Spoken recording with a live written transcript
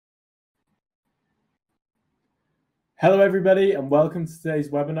Hello everybody and welcome to today's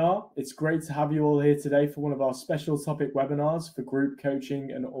webinar. It's great to have you all here today for one of our special topic webinars for group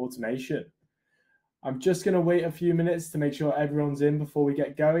coaching and automation. I'm just going to wait a few minutes to make sure everyone's in before we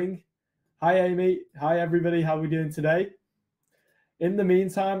get going. Hi Amy, hi everybody, how are we doing today? In the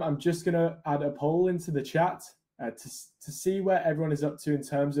meantime, I'm just going to add a poll into the chat to see where everyone is up to in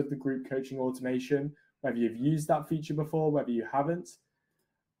terms of the group coaching automation, whether you've used that feature before, whether you haven't.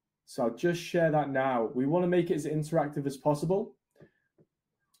 So I'll just share that now. We want to make it as interactive as possible.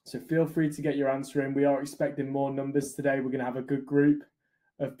 So feel free to get your answer in. We are expecting more numbers today. We're going to have a good group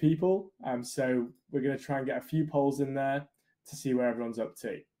of people. So we're going to try and get a few polls in there to see where everyone's up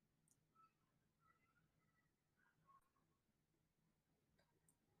to.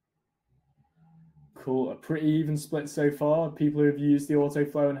 Cool, a pretty even split so far. People who have used the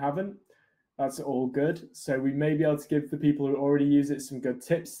Autoflow and haven't. That's all good. So we may be able to give the people who already use it some good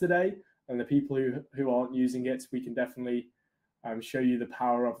tips today, and the people who aren't using it, we can definitely show you the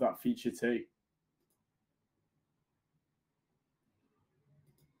power of that feature too.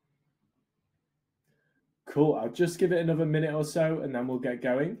 Cool, I'll just give it another minute or so and then we'll get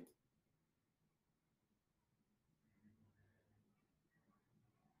going.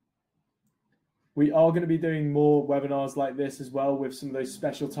 We are going to be doing more webinars like this as well with some of those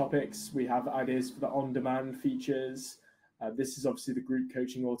special topics. We have ideas for the on-demand features. This is obviously the group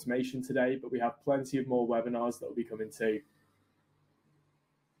coaching automation today, but we have plenty of more webinars that will be coming too.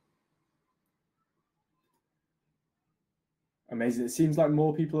 Amazing. It seems like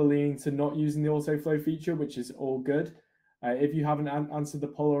more people are leaning to not using the Autoflow feature, which is all good. If you haven't answered the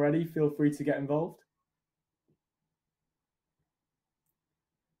poll already, feel free to get involved.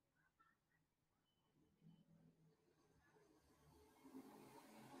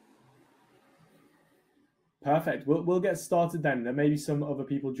 Perfect. We'll get started then. There may be some other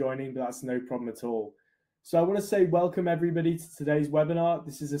people joining, but that's no problem at all. So I want to say welcome everybody to today's webinar.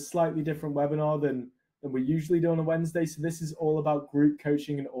 This is a slightly different webinar than we usually do on a Wednesday. So this is all about group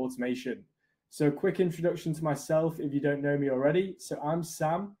coaching and automation. So a quick introduction to myself if you don't know me already. So I'm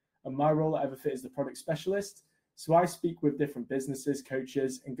Sam and my role at Everfit is the product specialist. So I speak with different businesses,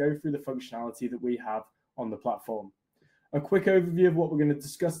 coaches, and go through the functionality that we have on the platform. A quick overview of what we're going to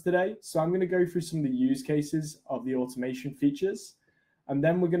discuss today. So I'm going to go through some of the use cases of the automation features, and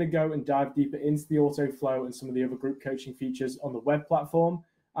then we're going to go and dive deeper into the Autoflow and some of the other group coaching features on the web platform.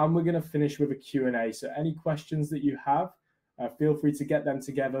 And we're going to finish with a Q&A. So any questions that you have, feel free to get them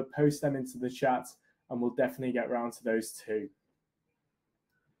together, post them into the chat, and we'll definitely get around to those too.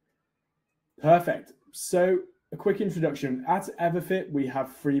 Perfect. So a quick introduction. At Everfit, we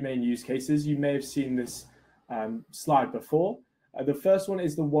have three main use cases. You may have seen this slide before. The first one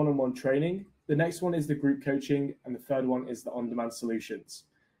is the one-on-one training. The next one is the group coaching. And the third one is the on-demand solutions.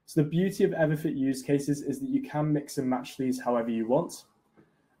 So the beauty of Everfit use cases is that you can mix and match these however you want.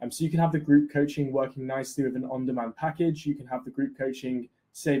 So you can have the group coaching working nicely with an on-demand package. You can have the group coaching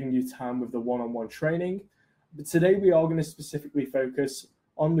saving you time with the one-on-one training. But today we are going to specifically focus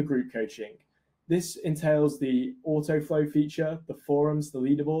on the group coaching. This entails the Autoflow feature, the forums, the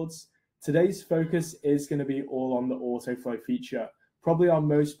leaderboards. Today's focus is going to be all on the Autoflow feature, probably our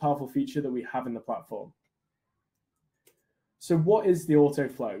most powerful feature that we have in the platform. So what is the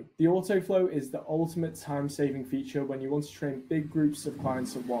Autoflow? The Autoflow is the ultimate time-saving feature when you want to train big groups of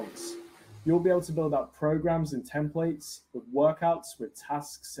clients at once. You'll be able to build out programs and templates with workouts, with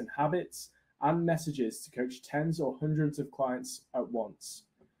tasks and habits, and messages to coach tens or hundreds of clients at once.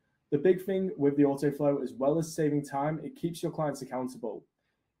 The big thing with the Autoflow, as well as saving time, it keeps your clients accountable.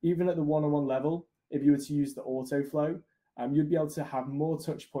 Even at the one-on-one level, if you were to use the Autoflow, you'd be able to have more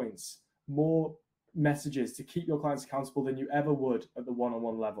touch points, more messages to keep your clients accountable than you ever would at the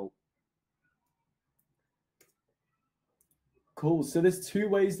one-on-one level. Cool. So there's two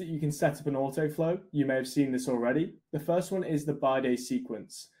ways that you can set up an Autoflow. You may have seen this already. The first one is the by-day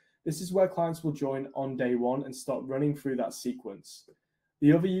sequence. This is where clients will join on day one and start running through that sequence.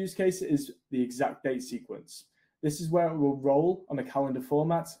 The other use case is the exact date sequence. This is where it will roll on a calendar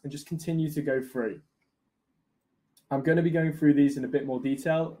format and just continue to go through. I'm going to be going through these in a bit more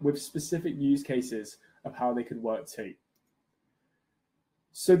detail with specific use cases of how they could work too.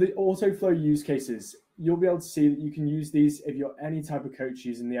 So the Autoflow use cases, you'll be able to see that you can use these if you're any type of coach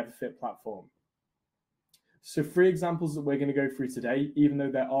using the Everfit platform. So three examples that we're going to go through today, even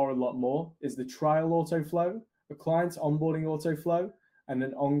though there are a lot more, is the trial Autoflow, a client onboarding Autoflow, and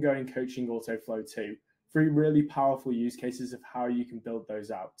an ongoing coaching Autoflow too. Three really powerful use cases of how you can build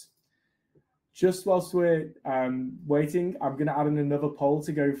those out. Just whilst we're waiting, I'm going to add in another poll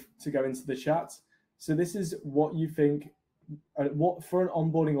to go into the chat. So this is what you think what for an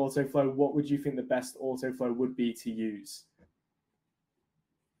onboarding autoflow, what would you think the best autoflow would be to use?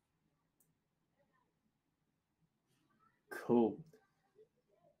 Cool.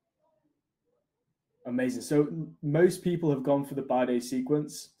 Amazing. So most people have gone for the by-day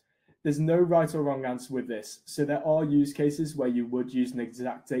sequence. There's no right or wrong answer with this. So there are use cases where you would use an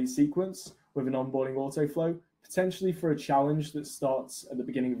exact date sequence with an onboarding autoflow, potentially for a challenge that starts at the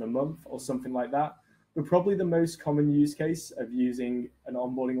beginning of a month or something like that. But probably the most common use case of using an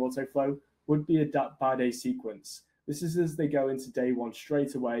onboarding autoflow would be a by-day sequence. This is as they go into day one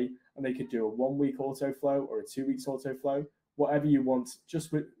straight away, and they could do a 1 week autoflow or a 2 weeks autoflow, whatever you want,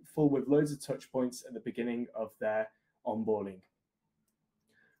 just with loads of touch points at the beginning of their onboarding.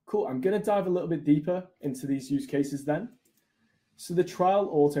 Cool, I'm going to dive a little bit deeper into these use cases then. So the trial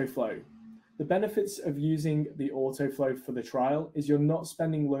autoflow. The benefits of using the autoflow for the trial is you're not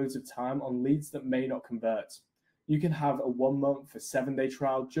spending loads of time on leads that may not convert. You can have a 1 month or 7-day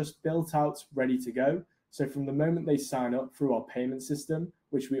trial just built out, ready to go. So from the moment they sign up through our payment system,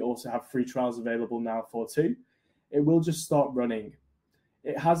 which we also have free trials available now for too, it will just start running.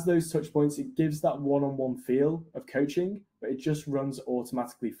 It has those touch points. It gives that one-on-one feel of coaching, but it just runs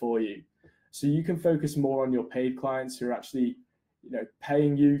automatically for you. So you can focus more on your paid clients who are actually,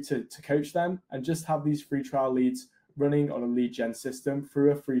 paying you to coach them, and just have these free trial leads running on a lead gen system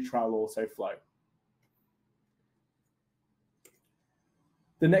through a free trial autoflow.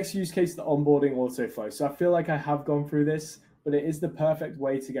 The next use case, the onboarding autoflow. So I feel like I have gone through this, but it is the perfect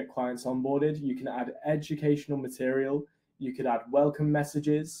way to get clients onboarded. You can add educational material. You could add welcome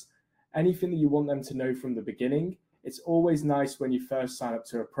messages, anything that you want them to know from the beginning. It's always nice when you first sign up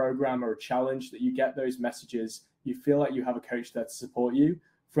to a program or a challenge that you get those messages. You feel like you have a coach there to support you.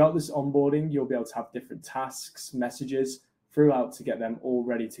 Throughout this onboarding, you'll be able to have different tasks, messages throughout to get them all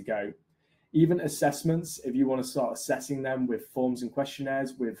ready to go. Even assessments, if you want to start assessing them with forms and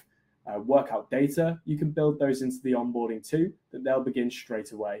questionnaires, with workout data, you can build those into the onboarding too, that they'll begin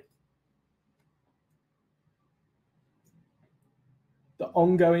straight away. The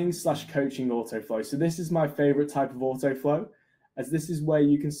ongoing / coaching autoflow. So this is my favorite type of autoflow, as this is where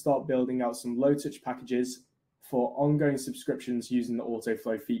you can start building out some low touch packages for ongoing subscriptions using the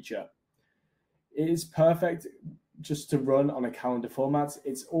autoflow feature. It is perfect just to run on a calendar format.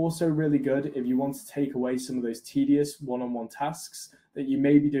 It's also really good if you want to take away some of those tedious one-on-one tasks that you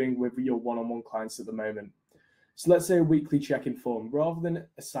may be doing with your one-on-one clients at the moment. So let's say a weekly check-in form. Rather than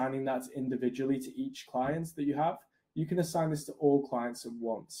assigning that individually to each client that you have, you can assign this to all clients at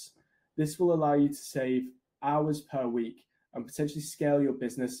once. This will allow you to save hours per week and potentially scale your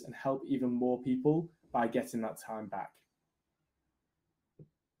business and help even more people by getting that time back.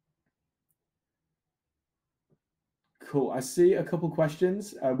 Cool. I see a couple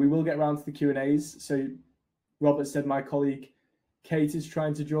questions. We will get around to the Q&As. So Robert said my colleague Kate is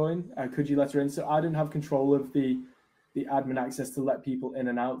trying to join. Could you let her in? So I don't have control of the admin access to let people in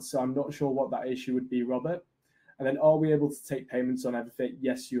and out. So I'm not sure what that issue would be, Robert. And then are we able to take payments on Everfit?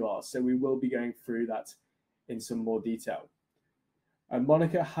 Yes, you are. So we will be going through that in some more detail. And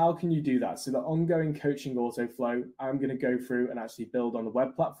Monica, how can you do that? So the ongoing coaching autoflow, I'm going to go through and actually build on the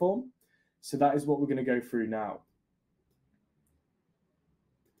web platform. So that is what we're going to go through now.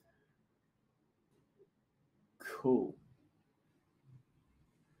 Cool.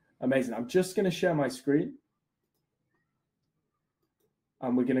 Amazing. I'm just going to share my screen.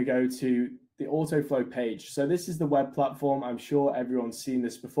 And we're going to go to the Autoflow page. So this is the web platform. I'm sure everyone's seen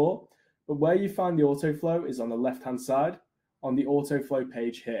this before, but where you find the Autoflow is on the left-hand side on the Autoflow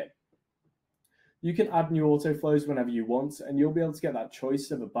page here. You can add new Autoflows whenever you want, and you'll be able to get that choice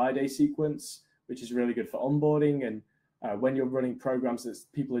of a by-day sequence, which is really good for onboarding and when you're running programs that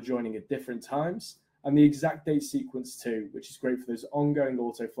people are joining at different times, and the exact date sequence too, which is great for those ongoing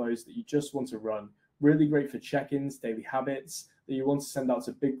Autoflows that you just want to run. Really great for check-ins, daily habits that you want to send out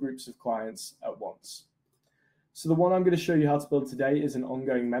to big groups of clients at once. So the one I'm going to show you how to build today is an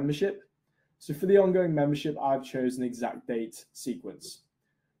ongoing membership. So for the ongoing membership, I've chosen an exact date sequence.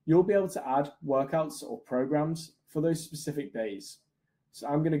 You'll be able to add workouts or programs for those specific days. So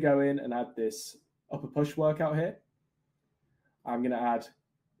I'm going to go in and add this upper push workout here. I'm going to add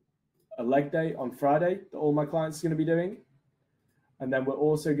a leg day on Friday that all my clients are going to be doing. And then we're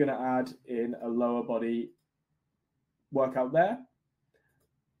also going to add in a lower body workout there.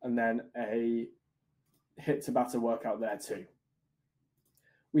 And then a hit Tabata workout there too.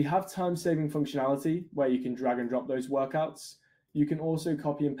 We have time-saving functionality where you can drag and drop those workouts. You can also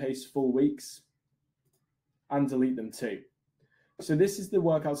copy and paste full weeks and delete them too. So this is the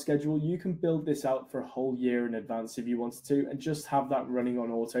workout schedule. You can build this out for a whole year in advance if you wanted to, and just have that running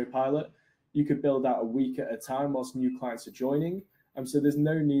on autopilot. You could build out a week at a time whilst new clients are joining. So there's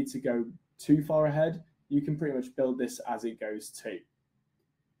no need to go too far ahead. You can pretty much build this as it goes too.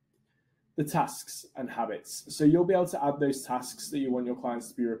 The tasks and habits. So you'll be able to add those tasks that you want your clients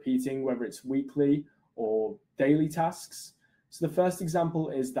to be repeating, whether it's weekly or daily tasks. So the first example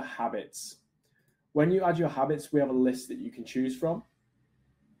is the habits. When you add your habits, we have a list that you can choose from.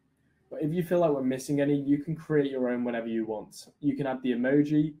 But if you feel like we're missing any, you can create your own whenever you want. You can add the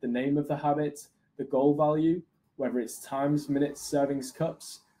emoji, the name of the habit, the goal value, whether it's times, minutes, servings,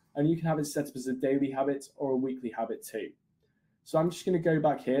 cups, and you can have it set up as a daily habit or a weekly habit too. So I'm just going to go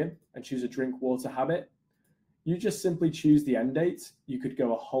back here and choose a drink water habit. You just simply choose the end date. You could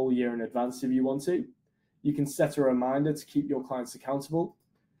go a whole year in advance if you want to. You can set a reminder to keep your clients accountable,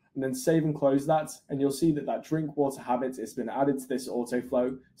 and then save and close that, and you'll see that that drink water habit has been added to this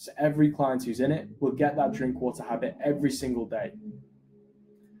autoflow. So every client who's in it will get that drink water habit every single day.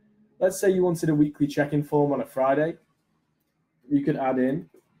 Let's say you wanted a weekly check-in form on a Friday. You could add in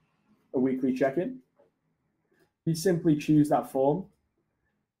a weekly check-in. You simply choose that form.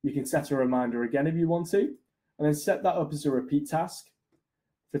 You can set a reminder again if you want to, and then set that up as a repeat task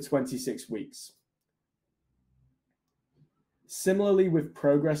for 26 weeks. Similarly with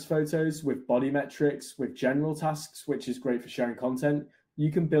progress photos, with body metrics, with general tasks, which is great for sharing content,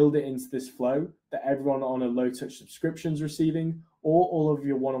 you can build it into this flow that everyone on a low-touch subscription is receiving, or all of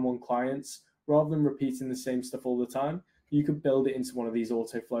your one-on-one clients. Rather than repeating the same stuff all the time, you could build it into one of these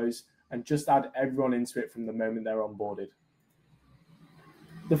autoflows and just add everyone into it from the moment they're onboarded.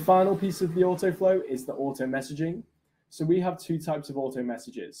 The final piece of the autoflow is the auto messaging. So we have two types of auto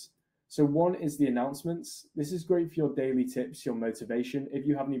messages. So one is the announcements. This is great for your daily tips, your motivation. If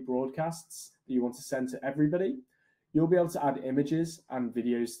you have any broadcasts that you want to send to everybody, you'll be able to add images and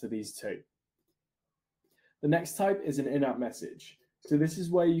videos to these too. The next type is an in-app message. So this is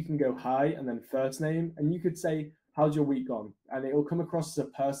where you can go hi and then first name, and you could say, how's your week gone? And it will come across as a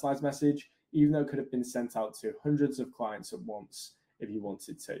personalized message, even though it could have been sent out to hundreds of clients at once if you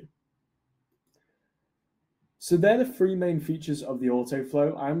wanted to. So they're the three main features of the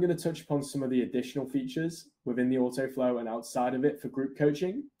autoflow. I'm going to touch upon some of the additional features within the autoflow and outside of it for group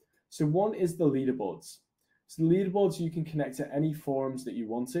coaching. So one is the leaderboards. So the leaderboards you can connect to any forums that you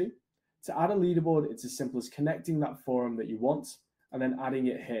want to. To add a leaderboard, it's as simple as connecting that forum that you want and then adding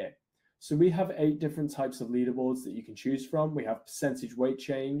it here. So we have 8 different types of leaderboards that you can choose from. We have percentage weight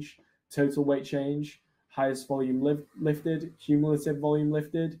change, total weight change, highest volume lifted, cumulative volume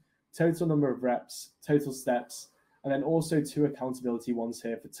lifted, total number of reps, total steps, and then also 2 accountability ones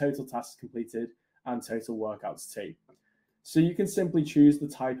here for total tasks completed and total workouts too. So you can simply choose the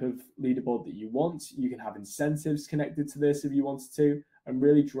type of leaderboard that you want. You can have incentives connected to this if you wanted to, and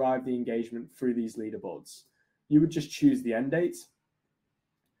really drive the engagement through these leaderboards. You would just choose the end date.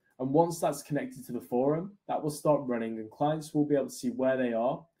 And once that's connected to the forum, that will start running and clients will be able to see where they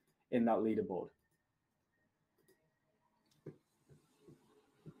are in that leaderboard.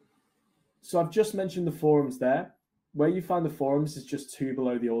 So I've just mentioned the forums there. Where you find the forums is just 2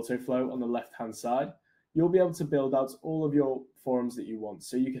 below the autoflow on the left-hand side. You'll be able to build out all of your forums that you want.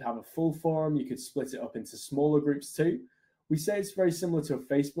 So you could have a full forum, you could split it up into smaller groups too. We say it's very similar to a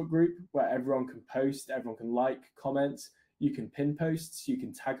Facebook group where everyone can post, everyone can like, comment, you can pin posts, you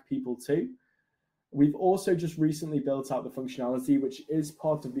can tag people too. We've also just recently built out the functionality, which is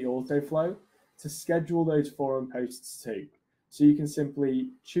part of the autoflow, to schedule those forum posts too. So you can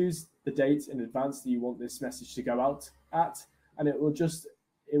simply choose the date in advance that you want this message to go out at, and it will just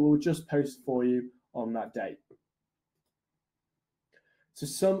post for you on that date. So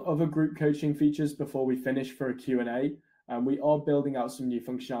some other group coaching features before we finish for a Q&A. We are building out some new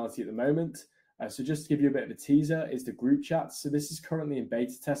functionality at the moment. So just to give you a bit of a teaser is the group chat. So this is currently in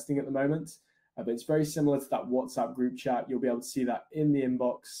beta testing at the moment, but it's very similar to that WhatsApp group chat. You'll be able to see that in the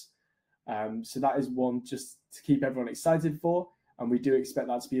inbox. So that is one just to keep everyone excited for. And we do expect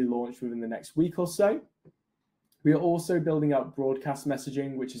that to be launched within the next week or so. We are also building out broadcast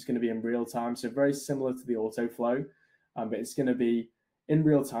messaging, which is going to be in real time. So very similar to the autoflow, but it's going to be in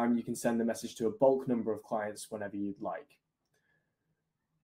real time. You can send the message to a bulk number of clients whenever you'd like.